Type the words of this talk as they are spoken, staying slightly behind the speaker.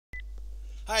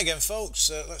Hi again,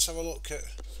 folks. Let's have a look at.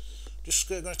 Just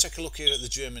going to take a look here at the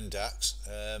German DAX.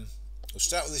 We'll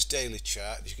start with this daily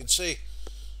chart. As you can see,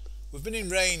 we've been in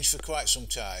range for quite some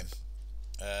time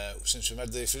since we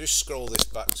made the. If we just scroll this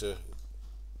back to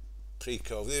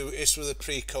pre-COVID, this was a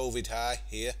pre-COVID high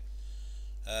here,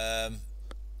 and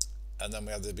then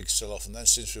we had the big sell-off, and then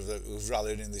since we've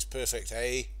rallied in this perfect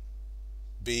A,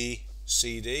 B,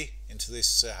 C, D into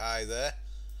this high there,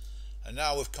 and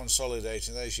now we've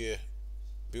consolidated. There's your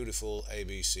beautiful A,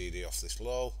 B, C, D off this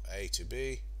low, A to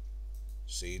B,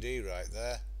 C, D right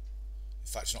there. In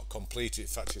fact, it's not completed. In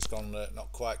fact, it's gone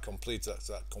not quite complete.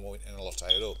 That come in a lot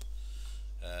higher up,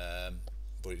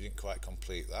 but it didn't quite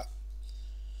complete that.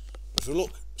 If we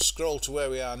look, scroll to where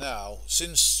we are now,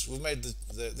 since we've made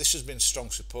this has been strong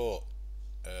support.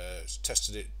 It's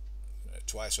tested it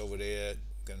twice over here,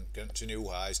 gone to new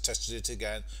highs, tested it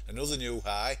again, another new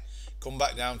high, come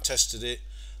back down, tested it,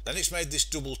 then it's made this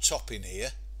double top in here,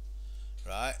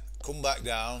 right, come back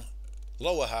down,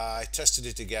 lower high, tested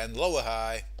it again, lower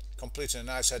high, completing a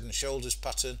nice head and shoulders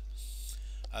pattern,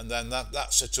 and then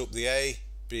that set up the A,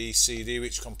 B, C, D,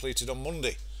 which completed on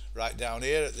Monday, right down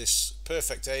here at this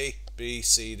perfect A, B,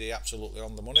 C, D, absolutely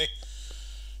on the money.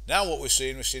 Now what we're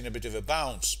seeing a bit of a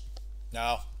bounce.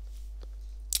 Now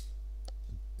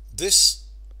this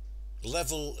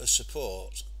level of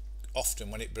support, often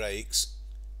when it breaks,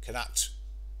 can act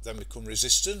then become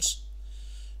resistance,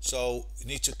 so you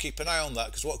need to keep an eye on that,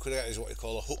 because what could get is what you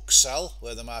call a hook sell,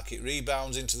 where the market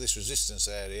rebounds into this resistance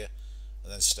area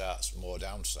and then starts more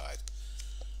downside.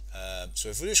 So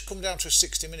if we just come down to a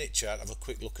 60-minute chart, have a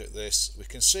quick look at this, we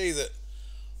can see that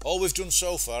all we've done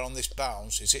so far on this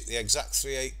bounce is hit the exact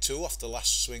 382 off the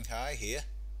last swing high here.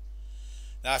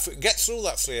 Now if we can get through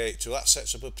that 382, that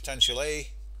sets up a potential A,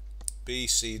 B,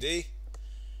 C, D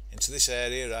into this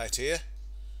area right here,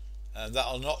 and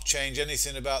that'll not change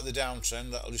anything about the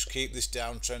downtrend. That'll just keep this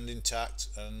downtrend intact,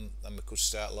 and then we could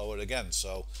start lower again.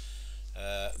 So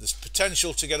there's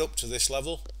potential to get up to this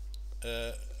level,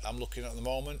 I'm looking at the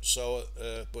moment. So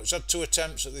but it's had two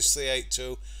attempts at this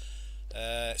 382.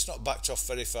 It's not backed off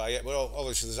very far yet, but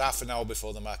obviously there's half an hour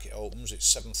before the market opens.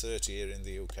 It's 7:30 here in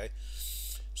the UK,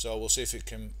 so we'll see if it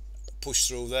can push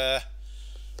through there.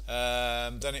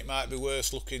 Then it might be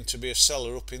worth looking to be a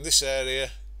seller up in this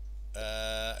area.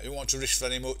 You don't want to risk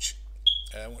very much.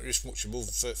 Won't risk much above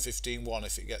 15.1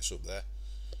 if it gets up there,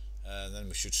 and then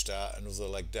we should start another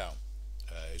leg down.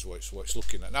 Is what it's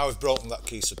looking at. Now we've broken that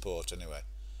key support anyway,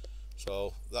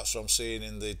 so that's what I'm seeing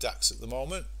in the DAX at the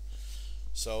moment.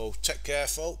 So take care,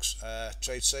 folks.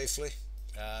 Trade safely,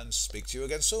 and speak to you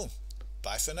again soon.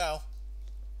 Bye for now.